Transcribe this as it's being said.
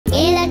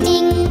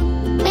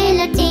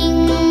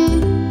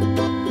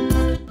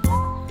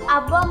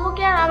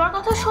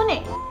শোনে?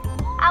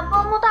 আব্বু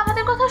আম্মু তো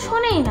আমাদের কথা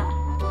শোনেই না।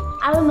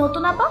 আর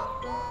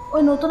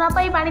ওই নতুন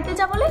আপাই বাড়িতে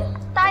যা বলে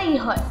তাই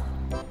হয়।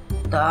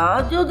 তা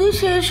যদি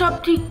সে সব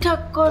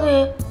ঠিকঠাক করে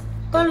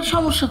তাহলে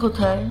সমস্যা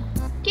কোথায়?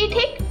 কি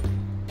ঠিক?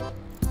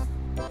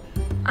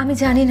 আমি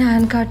জানি না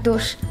আয়নকার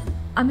দোষ,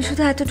 আমি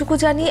শুধু এতটুকু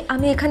জানি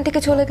আমি এখান থেকে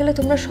চলে গেলে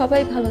তোমরা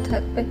সবাই ভালো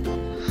থাকবে।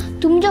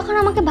 তুমি যখন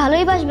আমাকে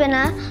ভালোই বাসবে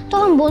না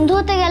তখন বন্ধু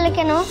হতে গেলে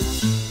কেন?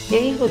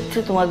 এই হচ্ছে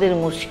তোমাদের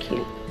মুশকিল,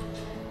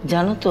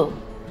 জানো তো।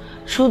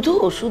 শুধু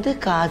ওষুধে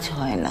কাজ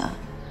হয় না,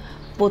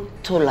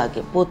 পথ্য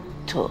লাগে,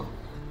 পথ্য।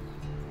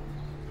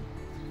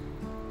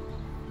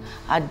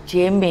 আর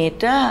যে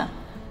মেয়েটা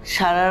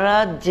সারা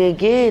রাত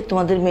জেগে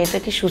তোমাদের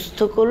মেয়েটাকে সুস্থ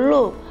করলো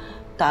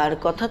তার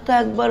কথা তো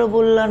একবারও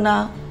বললা না।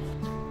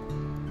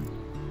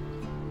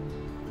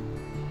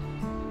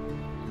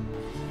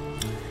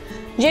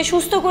 যে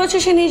সুস্থ করেছে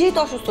সে নিজেই তো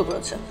অসুস্থ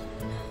করেছে।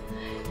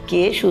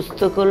 কে সুস্থ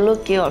করলো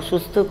কে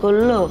অসুস্থ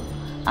করলো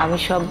আমি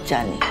সব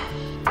জানি।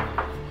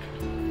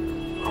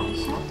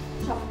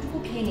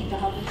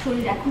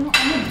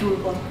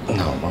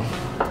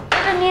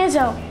 এটা নিয়ে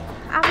যাও,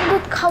 আমি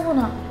দুধ খাবো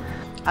না।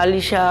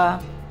 আলিশা,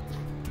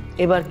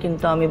 এবার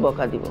কিন্তু আমি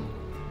বকা দিব।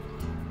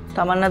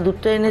 তামান্না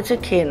দুধটা এনেছে,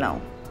 খেয়ে নাও।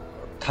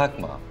 থাক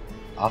মা,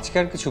 আজকে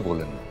আর কিছু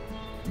বলেন না।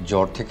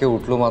 জ্বর থেকে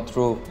উঠলো মাত্র,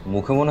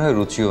 মুখে মনে হয়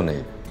রুচিও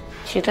নেই।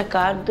 সেটা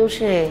কার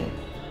দোষে?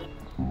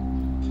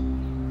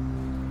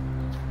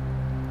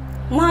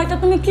 মা, এটা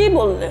তুমি কি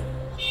বললে?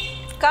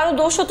 কারো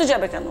দোষ হতে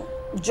যাবে কেন?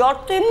 জ্বর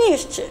তো এমনি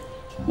এসছে।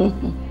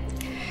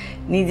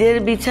 নিজের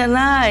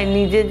বিছানায়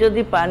নিজে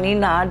যদি পানি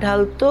না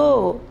ঢালতো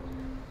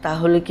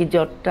তাহলে কি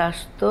জ্বরটা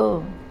আসতো?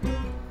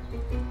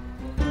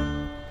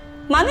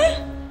 মানে?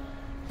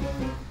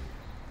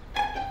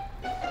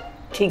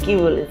 ঠিকই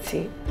বলেছি,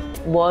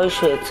 বয়স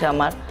হয়েছে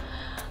আমার।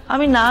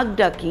 আমি নাক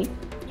ডাকি,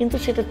 কিন্তু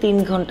সেটা 3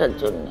 ঘন্টার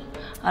জন্য।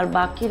 আর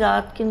বাকি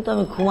রাত কিন্তু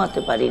আমি ঘুমাতে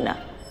পারি না,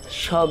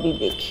 সবই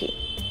দেখি।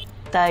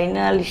 তাই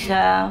না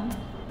আলিশা?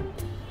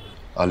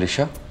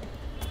 আলিশা,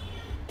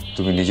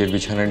 তুমি নিজের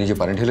বিছানায় নিজে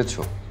পানি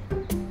ঢেলেছো?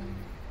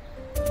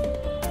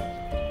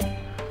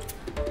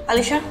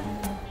 আলিশা,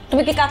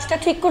 তুমি কি কাজটা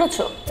ঠিক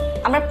করেছো?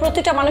 আমরা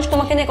প্রতিটা মানুষ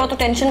তোমাকে নিয়ে কত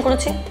টেনশন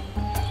করেছি।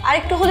 আর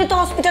একটু হলে তো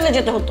হসপিটালে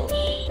যেতে হতো।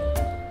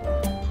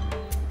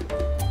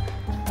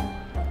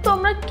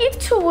 তোমরা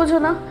কিচ্ছু বোঝো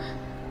না,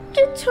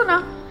 কিচ্ছু না।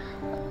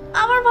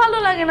 আমার ভালো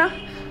লাগে না।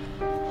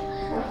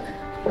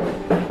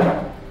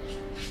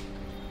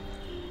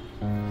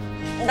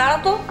 দাঁড়াও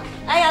তো।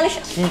 এই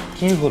আলিশা,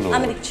 কি হলো?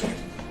 আমি দেখছি।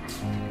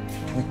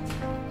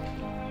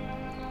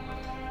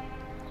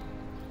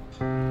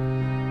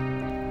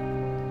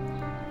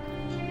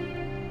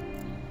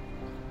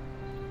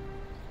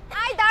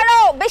 এই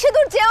দাঁড়াও, বেশি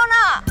দূর যেও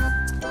না।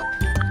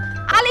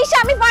 আলিশা,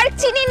 আমি পার্ক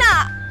চিনি না।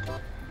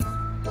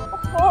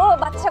 ও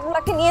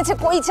বাচ্চাগুলোকে নিয়েছে,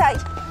 কই যাই?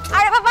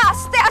 আরে বাবা,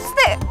 আস্তে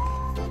আস্তে।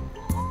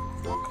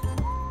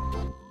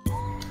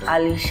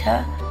 আলিশা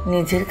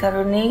নিজের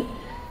কারণেই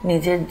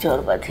নিজের জ্বর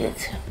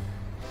বাঁধিয়েছে।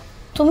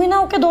 তুমি না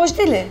ওকে দোষ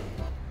দিলে?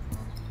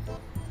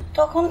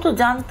 তখন তো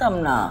জানতাম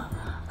না।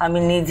 আমি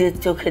নিজের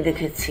চোখে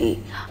দেখেছি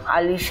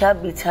আলিশা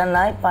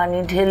বিছানায় পানি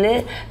ঢেলে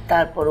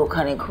তারপর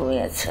ওখানে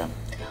ঘুমিয়েছে,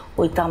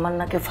 ওই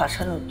তামান্নাকে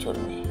ফাঁসানোর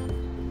জন্যে।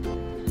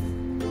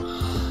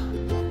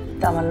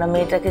 তামান্না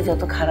মেয়েটাকে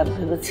যত খারাপ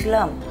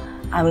ভেবেছিলাম,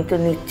 আমি তো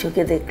নিজ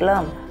চোখে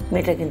দেখলাম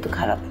মেয়েটা কিন্তু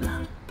খারাপ না,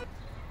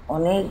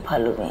 অনেক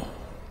ভালো মেয়ে।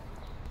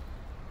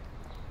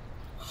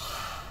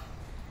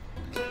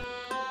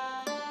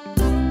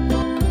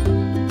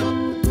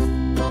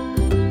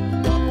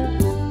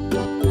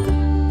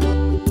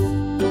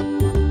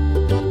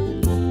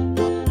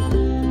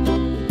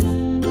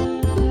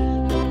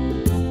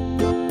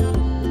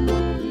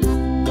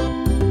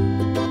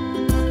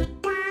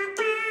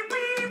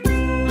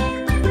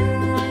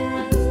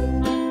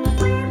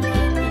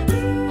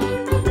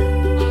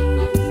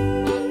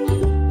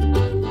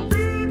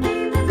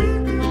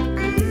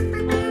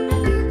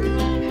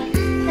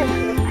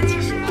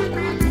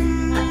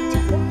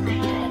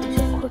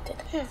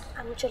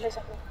 আমি চলে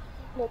যাব,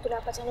 নতুন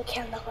আপা যেন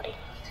খেয়াল না করে,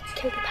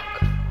 খেলতে থাক।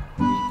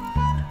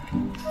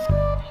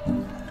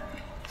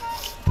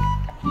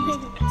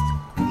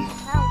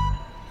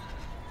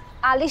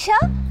 আলিশা,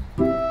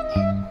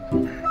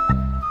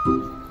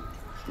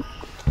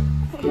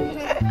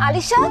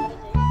 আলিশা,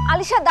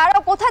 আলিশা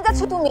দাঁড়াও, কোথায়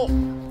যাচ্ছ তুমি?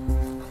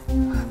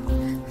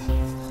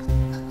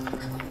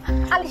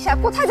 আলিশা,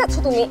 কোথায় যাচ্ছ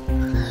তুমি?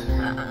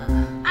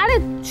 আরে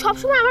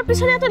সবসময় আমার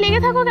পিছনে এত লেগে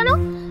থাকো কেন?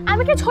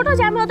 আমি কি ছোট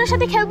যে আমি ওদের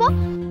সাথে খেলবো?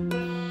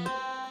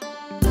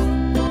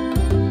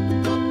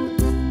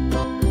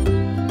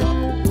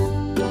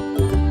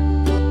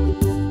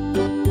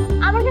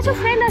 আমার কিছু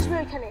ফ্রেন্ড আসবে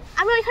ওইখানে,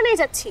 আমি ওইখানেই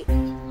যাচ্ছি।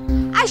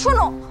 আই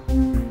শোনো,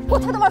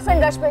 কোথায় তোমার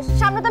ফ্রেন্ড আসবে?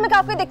 সামনে তো আমি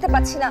কাউকে দেখতে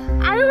পাচ্ছি না।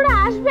 আরে ওরা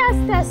আসবে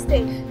আস্তে আস্তে।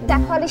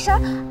 দেখো আলিশা,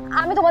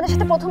 আমি তোমাদের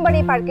সাথে প্রথমবার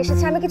এই পার্কে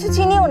এসেছি, আমি কিছু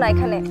চিনিও না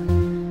এখানে।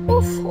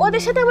 উফ,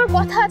 ওদের সাথে আমার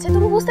কথা আছে,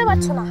 তুমি বুঝতে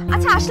পারছো না।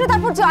 আচ্ছা আসলে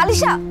তারপর যে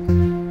আলিশা।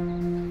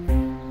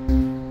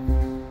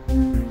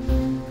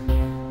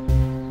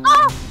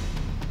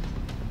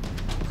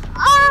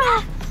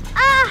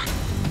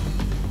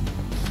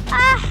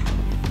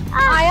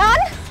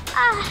 আয়ান,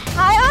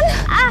 আয়ান,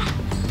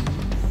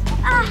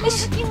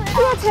 কি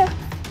হয়েছে?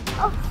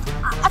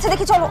 আচ্ছা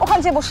দেখি, চলো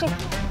ওখানে যে বসি।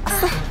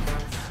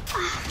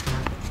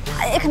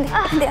 এখানে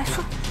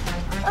আসো,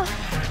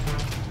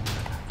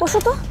 বসো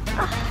তো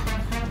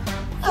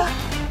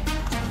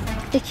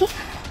দেখি।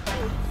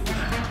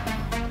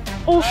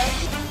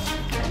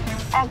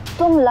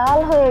 একদম লাল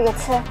হয়ে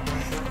গেছে।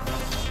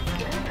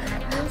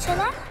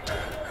 না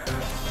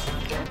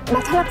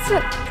ব্যথা লাগছে?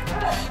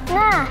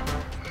 না,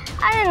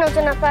 আরে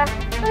নতুন আপা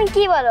তুমি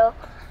কি বলো,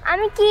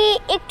 আমি কি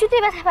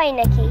একটুতেই ব্যথা পাই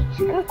নাকি?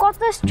 আমি কত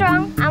স্ট্রং,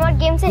 আমার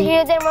গেমসের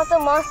হিরোদের মতো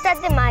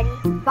মনস্টারদের মারি।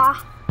 বাহ,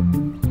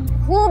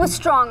 খুব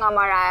স্ট্রং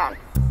আমার আয়ান,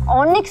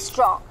 অনেক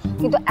স্ট্রং।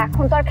 কিন্তু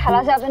এখন তো আর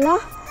খেলা যাবে না,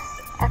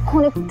 এখন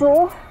একটু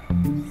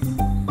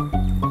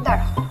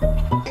দাঁড়া।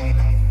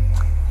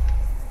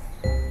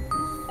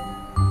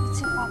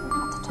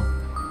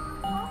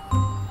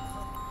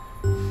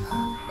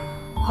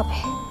 হবে,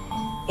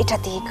 এটা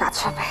দিয়ে কাজ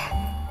হবে।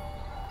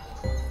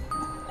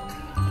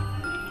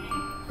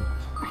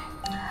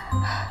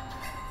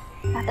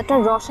 ব্যথাটার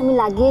রস আমি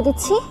লাগিয়ে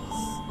দিচ্ছি,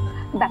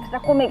 ব্যথাটা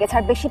কমে গেছে।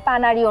 আর বেশি পা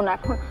নাড়িও না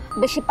এখন,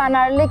 বেশি পা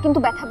নাড়লে কিন্তু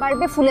ব্যথা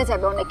বাড়বে, ফুলে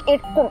যাবে অনেক,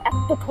 এরকম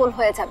এত ঠোল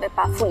হয়ে যাবে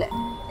পা ফুলে।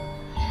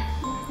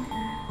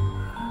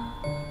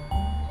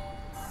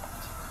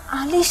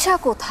 আলিশা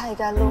কোথায়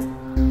গেল?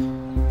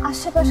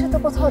 আশেপাশে তো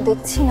কোথাও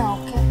দেখছি না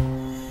ওকে।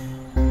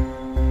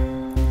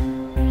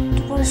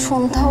 একটু পরে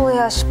সন্ধ্যা হয়ে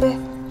আসবে।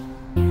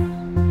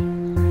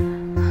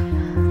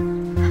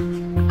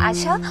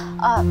 আয়শা,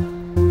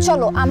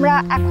 চলো আমরা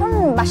এখন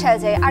বাসায়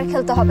যাই, আর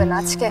খেলতে হবে না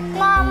আজকে।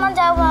 না আম্মা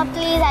যাবো না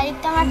প্লিজ,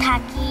 আরেকটু আমরা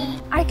থাকি।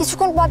 আর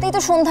কিছুক্ষণ পরেই তো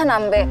সন্ধ্যা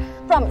নামবে।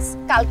 প্রমিস,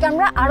 কালকে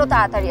আমরা আরো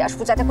তাড়াতাড়ি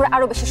আসবো, যাতে করে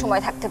আরো বেশি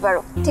সময় থাকতে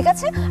পারো, ঠিক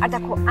আছে? আর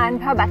দেখো, আয়ন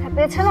ভাই ব্যথা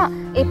পেয়েছে না,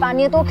 এই পা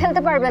নিয়ে তো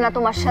খেলতে পারবে না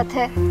তোমার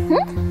সাথে।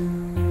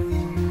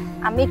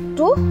 আমি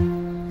একটু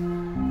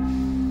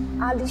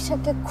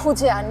আলিশাকে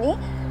খুঁজে আনি।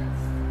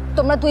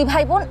 তোমরা দুই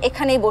ভাই বোন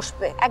এখানেই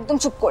বসবে, একদম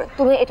চুপ করে।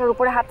 তুমি এটার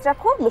উপরে হাত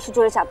রাখো, বেশি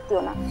জোরে চাপ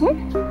দিও না।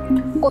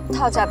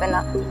 কোথাও যাবে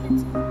না,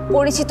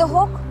 পরিচিত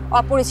হোক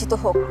অপরিচিত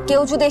হোক,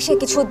 কেউ যদি এসে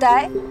কিছু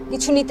দেয়,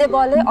 কিছু নিতে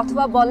বলে,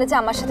 অথবা বলে যে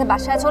আমার সাথে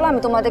বাসায় চলো, আমি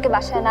তোমাদেরকে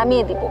বাসায়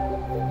নামিয়ে দিব,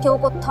 কেউ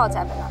কোথাও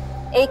যাবে না,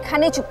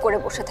 এইখানে চুপ করে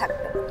বসে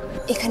থাকবে।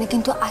 এখানে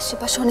কিন্তু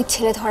আশেপাশে অনেক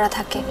ছেলে ধরা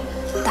থাকে,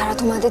 তারা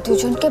তোমাদের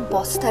দুজনকে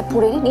বস্তায়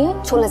পুরে নিয়ে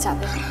চলে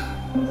যাবে।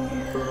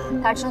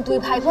 তার জন্য দুই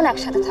ভাই বোন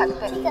একসাথে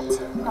থাকবে, ঠিক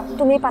আছে?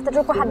 তুমি এই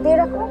পাতাটার উপর হাত দিয়ে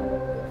রাখো,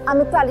 আমি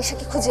একটু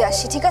আলিশাকে খুঁজে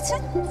আসি, ঠিক আছে?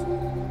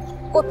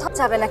 কোথাও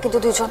যাবে না কিন্তু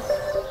দুজন।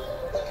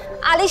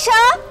 আলিশা,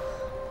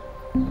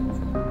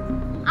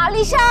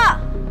 আলিশা,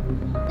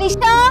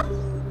 আলিশা,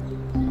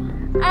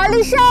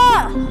 আলিশা,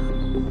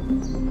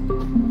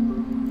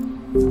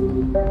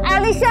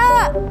 আলিশা,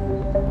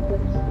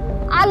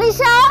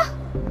 আলিশা,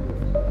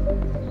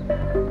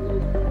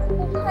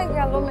 কোথায়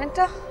গেল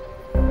মেয়েটা?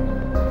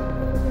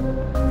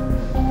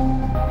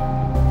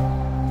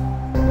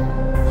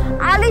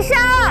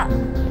 আলিশা,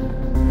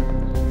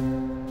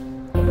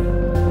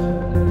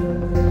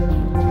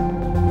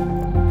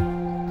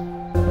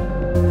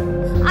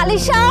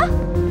 আলিশা,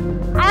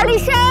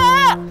 আলিশা,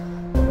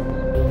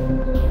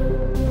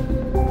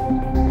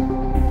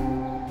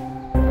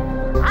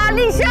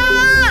 আলিশা,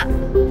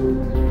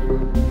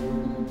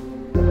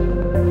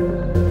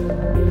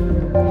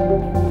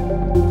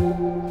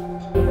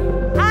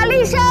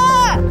 আলিশা।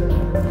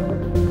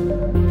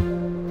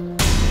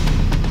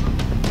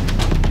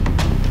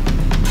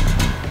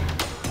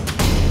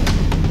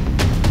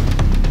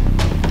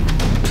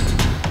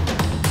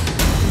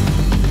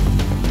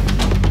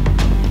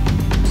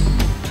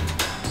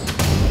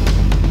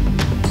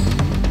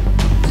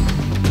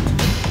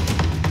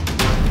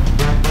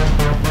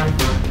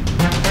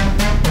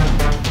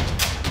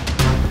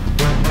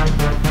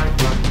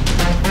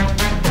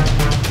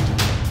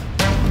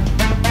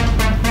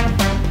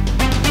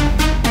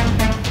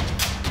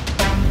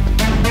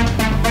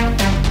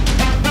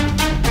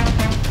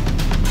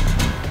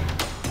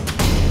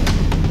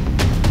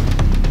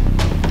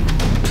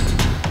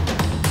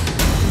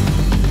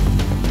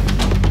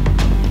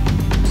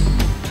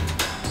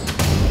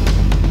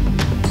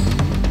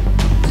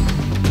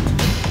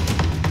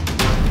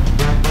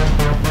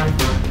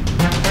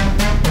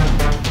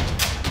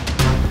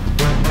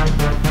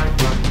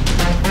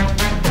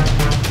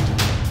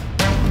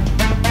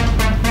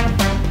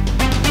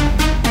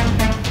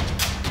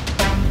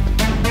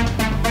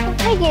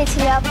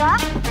 গিয়েছিলে আপা?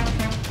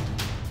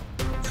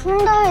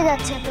 সন্ধ্যা হয়ে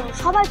যাচ্ছে তো,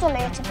 সবাই চলে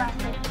গেছে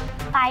পার্কে।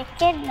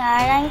 পার্কের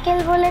দাঁড় আঙ্কেল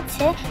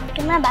বলেছে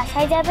তোমরা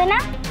বাসায় যাবে না,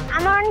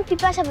 আমার অনেক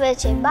পিপাসা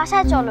পেয়েছে,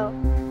 বাসায় চলো।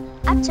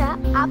 আচ্ছা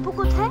আপু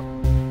কোথায়?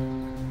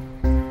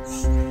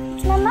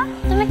 মামা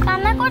তুমি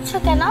কান্না করছো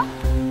কেন?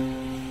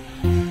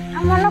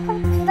 আমার না খুব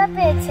ক্ষুধা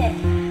পেয়েছে,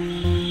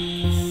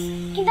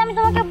 কিন্তু আমি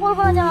তোমাকে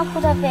বলবো না যে আমার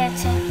ক্ষুধা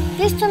পেয়েছে।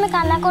 প্লিজ তুমি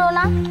কান্না করো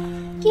না।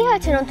 কি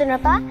হয়েছে নতুন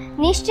আপা?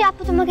 নিশ্চয়ই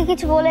আপু তোমাকে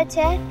কিছু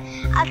বলেছে।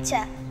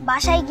 আচ্ছা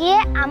বাসায় গিয়ে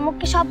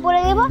আম্মুকে সব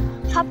বলে দেবো,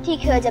 সব ঠিক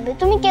হয়ে যাবে,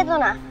 তুমি কেঁদো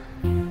না।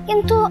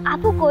 কিন্তু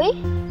আপু কই?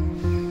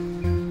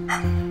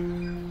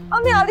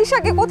 আমি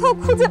আলিশাকে কোথাও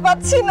খুঁজে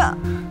পাচ্ছি না।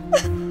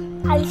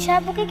 আলিশা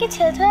আপুকে কি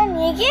ছেলে ধরে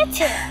নিয়ে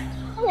গিয়েছে?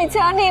 আমি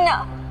জানি না,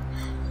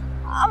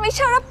 আমি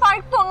সারা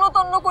পার্ক তন্ন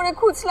তন্ন করে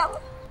খুঁজলাম,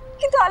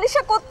 কিন্তু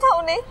আলিশা কোথাও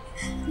নেই।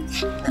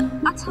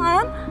 আচ্ছা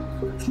আয়ান,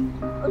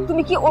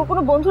 তুমি কি ওর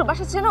কোনো বন্ধুর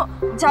বাসা চেনো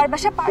যার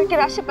বাসা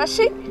পার্কের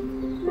আশেপাশে?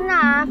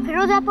 না,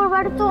 ফিরোজ আপুর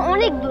বাড়ি তো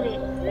অনেক দূরে।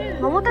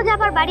 মমতা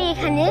যাবার বাড়ি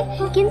এখানে,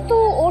 কিন্তু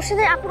ওর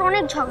সাথে আপুর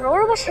অনেক ঝগড়া,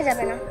 ওর বাসা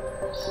যাবে না।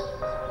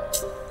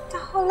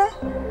 তাহলে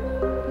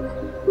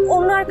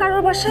অন্য আর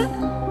কারোর বাসা?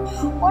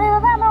 ওরে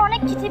বাবা, আমার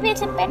অনেক খিদে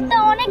পেয়েছে, পেটটা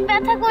অনেক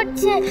ব্যথা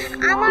করছে,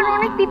 আমার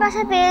অনেক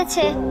পিপাসা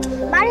পেয়েছে,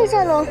 বাড়ি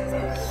চলো।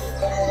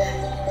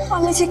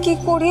 আমি যে কি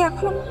করি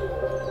এখন।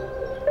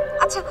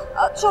 আচ্ছা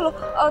চলো,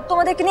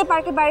 তোমাদেরকে নিয়ে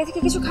পার্কের বাইরে থেকে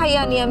কিছু খাইয়ে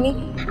আনি আমি।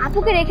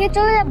 আপুকে রেখে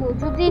চলে যাবো?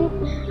 যদি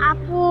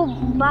আপু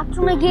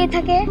বাথরুমে গিয়ে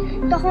থাকে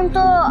তখন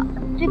তো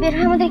তুই বের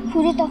হয়ে আমাদের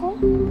খুঁজে, তখন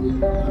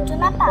তো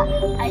না পা।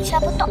 আইসা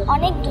আপু তো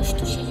অনেক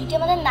দুষ্টু, সে যদি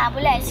আমাদের না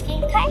বলে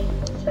আইসক্রিম খায়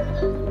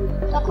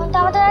তখন তো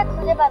আমাদের আর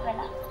খুঁজে পাবে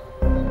না।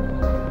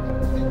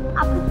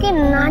 আপুকে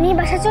না নিয়ে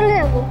বাসা চলে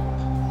যাবো?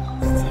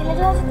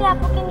 ছেলেগুলো যদি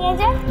আপুকে নিয়ে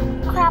যায়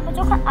তখন আপু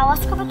যখন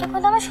আওয়াজ করবে তখন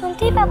তো আমরা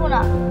শুনতেই পাবো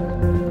না।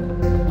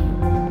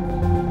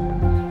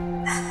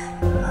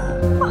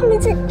 আমি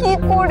যে কি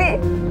করি,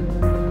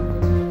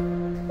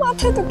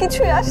 মাথায় তো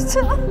কিছুই আসছে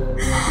না।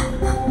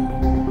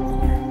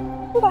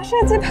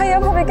 বাসায় যে ভাইয়া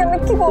ভাবিকে আমি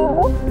কি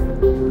বলবো?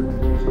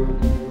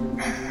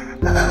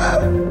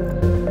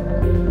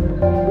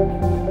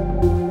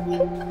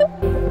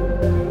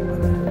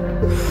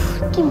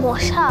 কি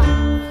মশা,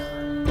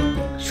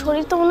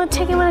 শরীর তো মনে হচ্ছে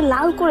একেবারে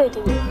লাল করে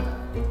দিবে।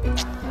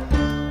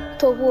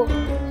 তবু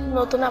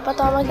নতুন আপা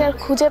তো আমাকে আর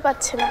খুঁজে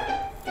পাচ্ছে না,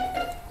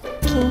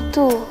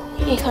 কিন্তু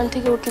এখান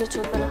থেকে উঠলে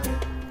চলবে না।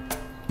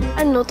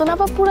 আর নতুন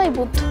আপা পুরাই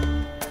বুদ্ধ,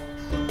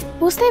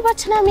 বুঝতেই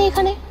পারছে না আমি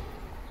এখানে।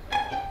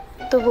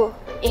 তবু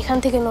এখান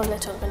থেকে নড়লে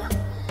চলবে না।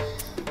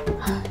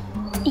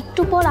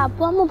 একটু পর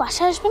আব্বু আম্মু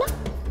বাসায় আসবে না?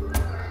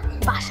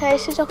 বাসায়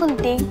এসে যখন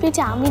দেখবে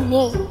যে আমি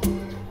নেই,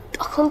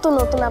 তখন তো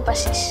নতুন আপা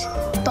শেষ,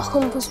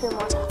 তখন বুঝবে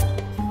মজা।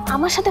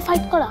 আমার সাথে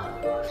ফাইট করা।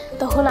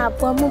 তখন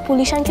আব্বু আম্মু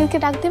পুলিশ আঙ্কেলকে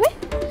ডাক দেবে,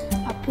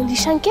 আর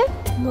পুলিশ আঙ্কেল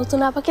নতুন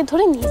আপাকে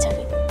ধরে নিয়ে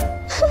যাবে।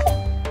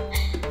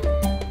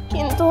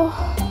 কিন্তু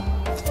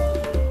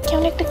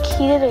কেমন একটা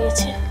খিদে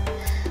রয়েছে,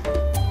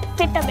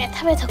 পেটটা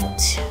ব্যথা ব্যথা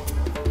করছে।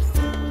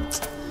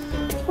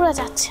 পুরা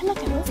যাচ্ছে না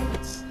কেন?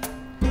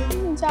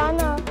 যা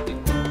না।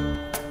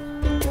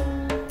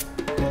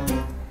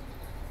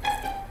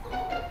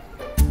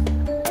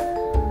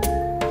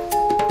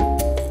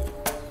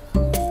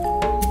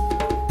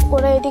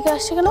 ওরা এদিকে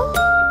আসছে কেন?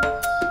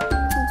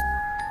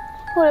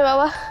 ওরে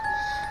বাবা,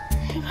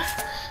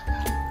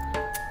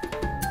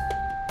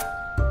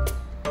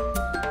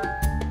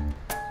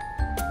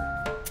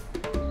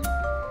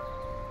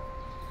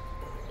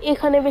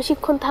 এখানে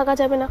বেশিক্ষণ থাকা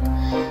যাবে না।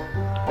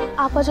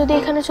 আপা যদি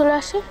এখানে চলে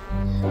আসে,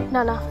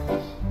 না না,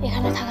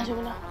 এখানে থাকা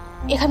যাবে না,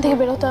 এখান থেকে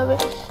বেরোতে হবে।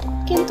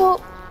 কিন্তু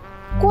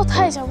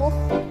কোথায় যাব?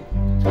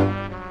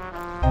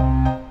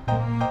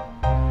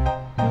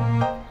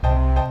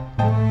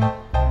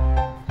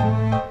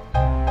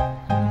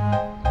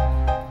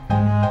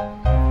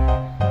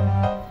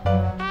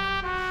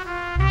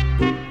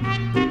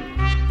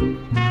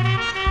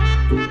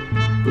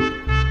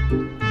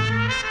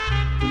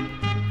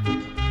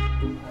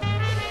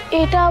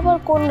 এটা আবার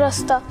কোন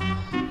রাস্তা?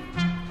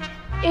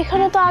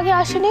 এখানে তো আগে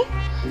আসেনি।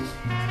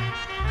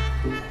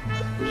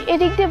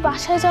 এদিক দিয়ে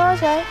বাসায় যাওয়া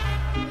যায়?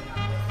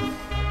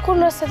 কোন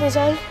রাস্তাতে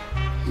যাই?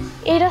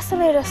 এই রাস্তা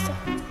না এই রাস্তা?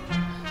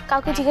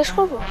 কাউকে জিজ্ঞেস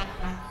করবো?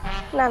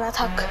 না না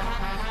থাক,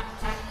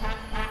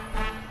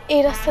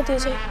 এই রাস্তা দিয়ে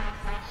যাই।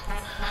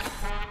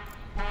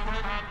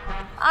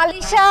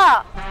 আলিশা,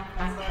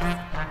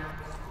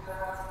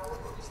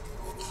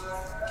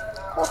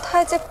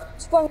 কোথায় যে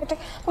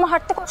তোমার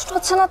হাঁটতে কষ্ট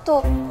হচ্ছে না তো?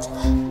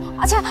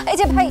 আচ্ছা এই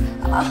যে ভাই,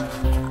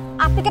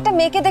 আপনি কি একটা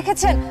মেয়েকে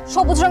দেখেছেন?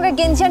 সবুজ রঙের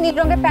গেঞ্জি আর নীল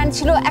রঙের প্যান্ট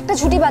ছিল, একটা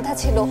ঝুটি বাঁধা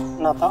ছিল।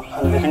 না তো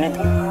দেখিনি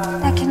তো।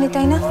 দেখেননি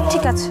তাই না?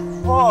 ঠিক আছে।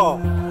 ও,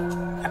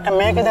 একটা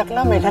মেয়েকে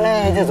দেখলাম এখানে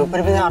এই যে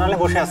ঝোপের ভিতরে আড়ালে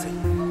বসে আছে।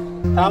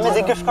 তা আমি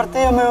জিজ্ঞেস করতে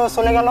আমি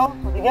চলে গেল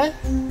ওদিকে।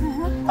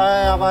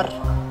 তাই আবার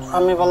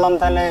আমি বললাম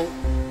তাহলে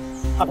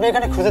আপনি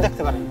এখানে খুঁজে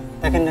দেখতে পারেন,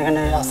 দেখেন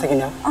এখানে আছে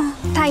কিনা।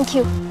 Thank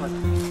you.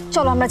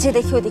 চলো আমরা যে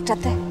দেখি ওই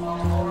দিকটাতে।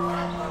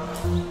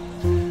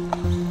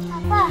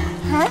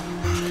 হ্যাঁ,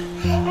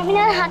 আমি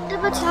আর হাঁটতে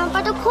পারছি না, আমার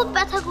পাটা খুব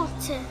ব্যথা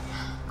করছে।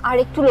 আর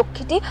একটু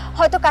লক্ষ্মীটি,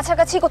 হয়তো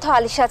কাছাকাছি কোথাও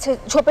আলিশা আছে,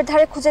 ঝোপের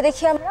ধারে খুঁজে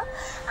দেখি আমরা।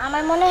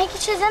 আমার মনে হয়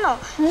কিছু জানো,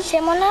 সে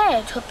মনে হয়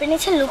ঝোপের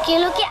নিচে লুকিয়ে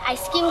লুকিয়ে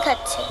আইসক্রিম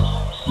খাচ্ছে।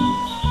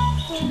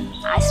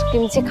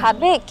 আইসক্রিম যে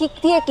খাবে কি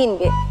দিয়ে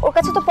কিনবে? ওর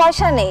কাছে তো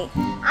পয়সা নেই।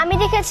 আমি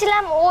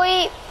দেখেছিলাম ওই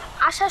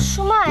আসার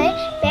সময়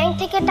ব্যাংক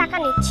থেকে টাকা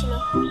নিচ্ছিল।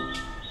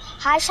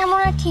 হায়শা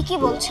মনে হয় ঠিকই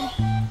বলছে।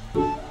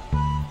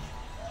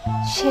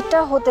 সেটা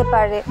হতে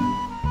পারে,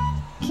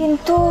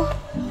 কিন্তু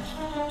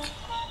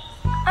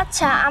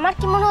আচ্ছা আমার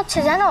কি মনে হচ্ছে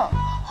জানো,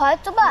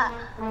 হয়তোবা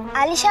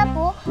আলিশা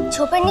আপু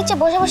ঝোপের নিচে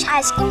বসে বসে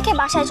আইসক্রিম খেয়ে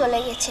বাসায় চলে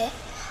গেছে।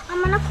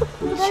 আমার না খুব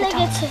ক্ষুধা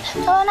লেগেছে,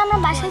 তখন আমরা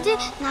বাসায় যে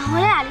না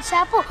হলে আলিশা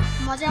আপু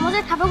মজার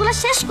মজার খাবারগুলো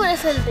শেষ করে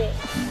ফেলবে।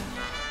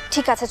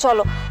 ঠিক আছে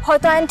চলো,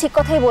 হয়তো আইন ঠিক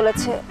কথাই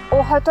বলেছে, ও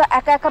হয়তো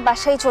একা একা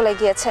বাসায় চলে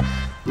গিয়েছে।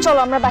 চলো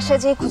আমরা বাসায়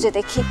যেয়ে খুঁজে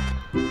দেখি।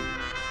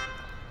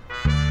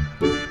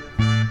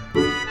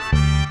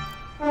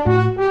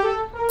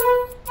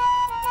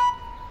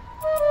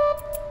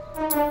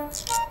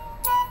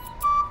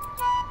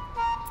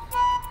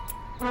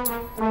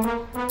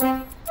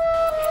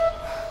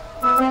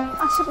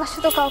 আশেপাশে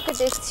তো কাউকে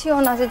দেখছিও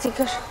না যে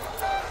জিজ্ঞাসা।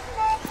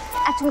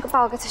 একজনকে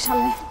পাওয়া গেছে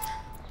সামনে।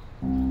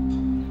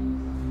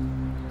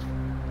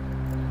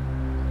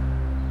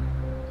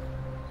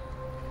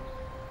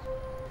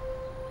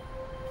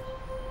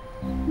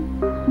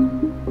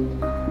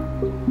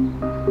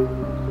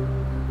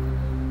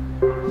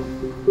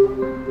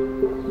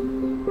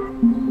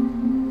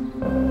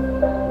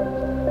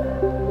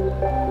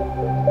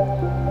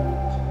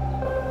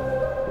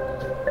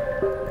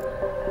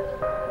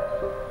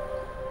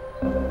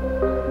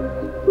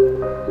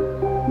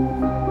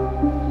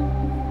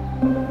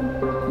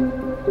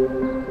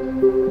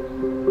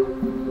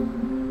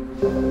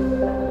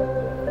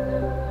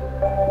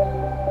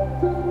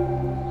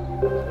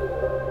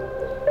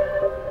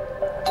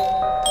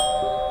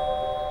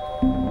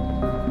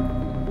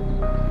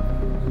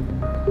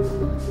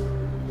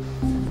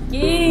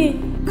 কি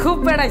খুব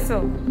বেড়াইছো?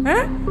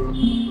 হ্যাঁ,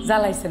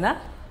 জ্বালাইছে না?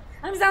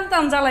 আমি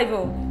জানতাম জ্বালাইবো।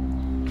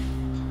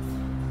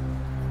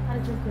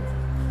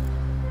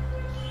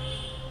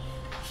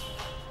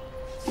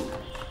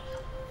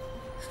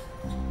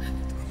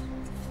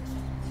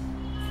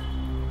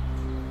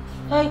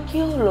 এই কি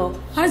হলো?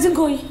 আরেকজন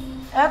কই?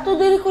 এত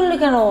দেরি করলে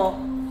কেন?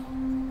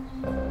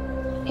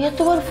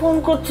 এতবার ফোন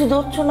করছি,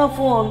 ধরছো না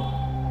ফোন।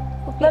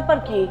 ব্যাপার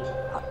কি?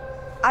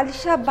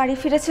 আলিশা বাড়ি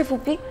ফিরেছে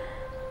ফুপি।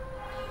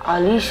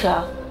 আলিশা?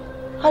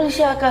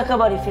 আলিশা একা একা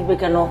বাড়ি ফিরবে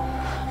কেন?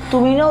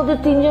 তুমি না ওদের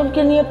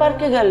তিনজনকে নিয়ে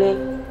পার্কে গেলে?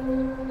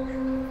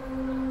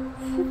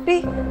 ফুপি,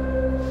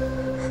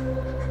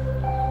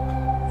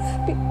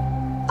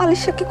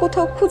 আলিশাকে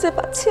কোথাও খুঁজে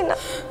পাচ্ছি না।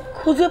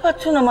 খুঁজে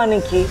পাচ্ছ না মানে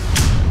কি?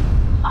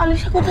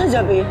 আলিশা কোথায়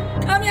যাবে?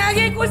 আমি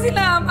আগেই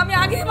কইছিলাম, আমি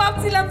আগেই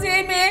ভাবছিলাম যে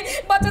এই মেয়ে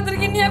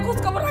বাচ্চাদেরকে নিয়ে খোঁজ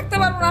খবর রাখতে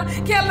পারবো না,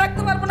 খেয়াল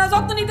রাখতে পারবো না,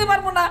 যত্ন নিতে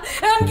পারবো না।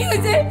 এখন কি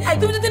হয়েছে?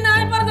 তুমি যদি না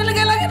পারো তাহলে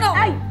গেলা কেন?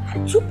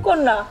 চুপ কর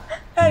না।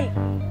 এই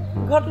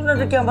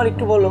ঘটনাটা কি আমার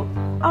একটু বলো।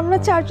 আমরা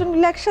চারজন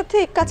মিলে একসাথে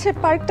কাছের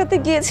পার্কটাতে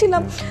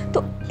গিয়েছিলাম, তো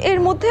এর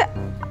মধ্যে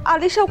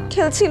আলিশাও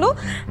খেলছিল,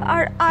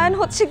 আর আয়ন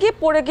হচ্ছে গিয়ে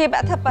পড়ে গিয়ে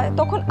ব্যথা পায়।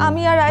 তখন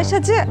আমি আর আয়েশা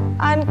যে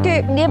আয়নকে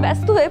নিয়ে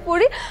ব্যস্ত হয়ে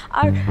পড়ি,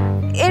 আর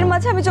এর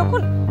মাঝে আমি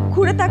যখন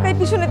ঘুরে তাকাই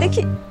পিছনে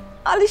দেখি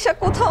আলিশা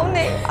কোথাও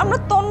নেই। আমরা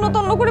তন্ন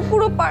তন্ন করে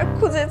পুরো পার্ক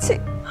খুঁজেছি।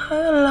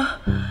 হায় আল্লাহ,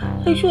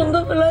 এই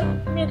সন্ধ্যাবেলায়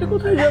মেয়েটা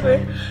কোথায় যাবে?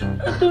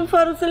 তুমি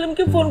ফারুক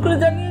সেলিমকে ফোন করে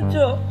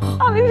জানিয়েছো?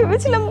 আমি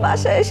ভেবেছিলাম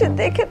বাসায় এসে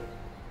দেখে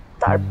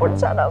তারপর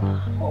জানাবো।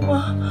 ও মা,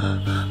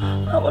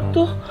 আমার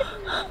তো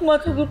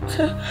মাথা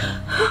ঘুরছে,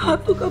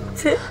 হাতও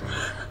কাঁপছে।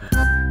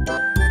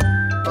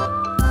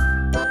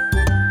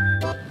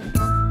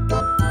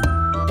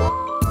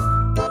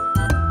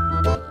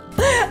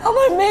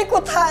 আমার মেয়ে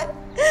কোথায়?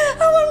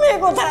 আমার মেয়ে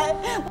কোথায়?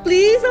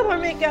 প্লিজ আমার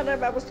মেয়েকে আনার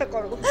ব্যবস্থা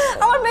করো।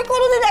 আমার মেয়ে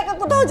কোনোদিন একা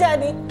কোথাও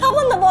যায়নি।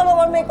 থামান না, বলো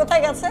আমার মেয়ে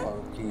কোথায় গেছে।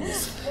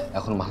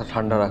 এখন মাথা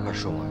ঠান্ডা রাখার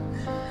সময়।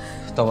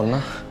 তামান্না,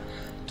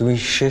 তুমি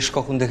শেষ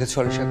কখন দেখেছো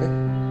আলিশাকে?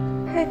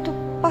 এই তো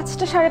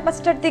 5টা,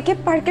 5:30টার দিকে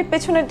পার্কের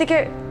পেছনের দিকে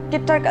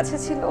গেটটার কাছে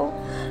ছিল।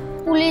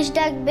 পুলিশ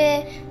ডাকবে,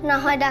 না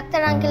হয়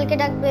ডাক্তার আঙ্কেলকে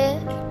ডাকবে।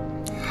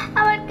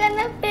 আমার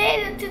কান্না পেয়ে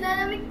যাচ্ছে না,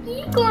 আমি কি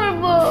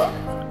করব?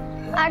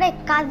 আরে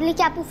কাঁদলে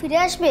কি আপু ফিরে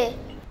আসবে?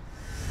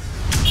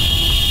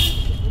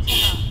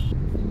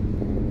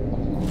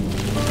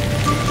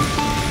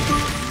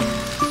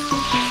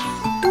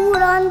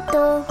 দুরন্ত।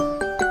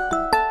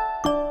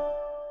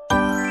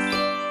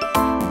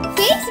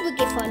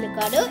 ফেসবুকে ফলো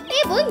করো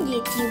এবং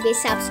ইউটিউবে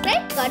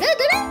সাবস্ক্রাইব করো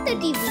দুরন্ত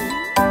টিভি।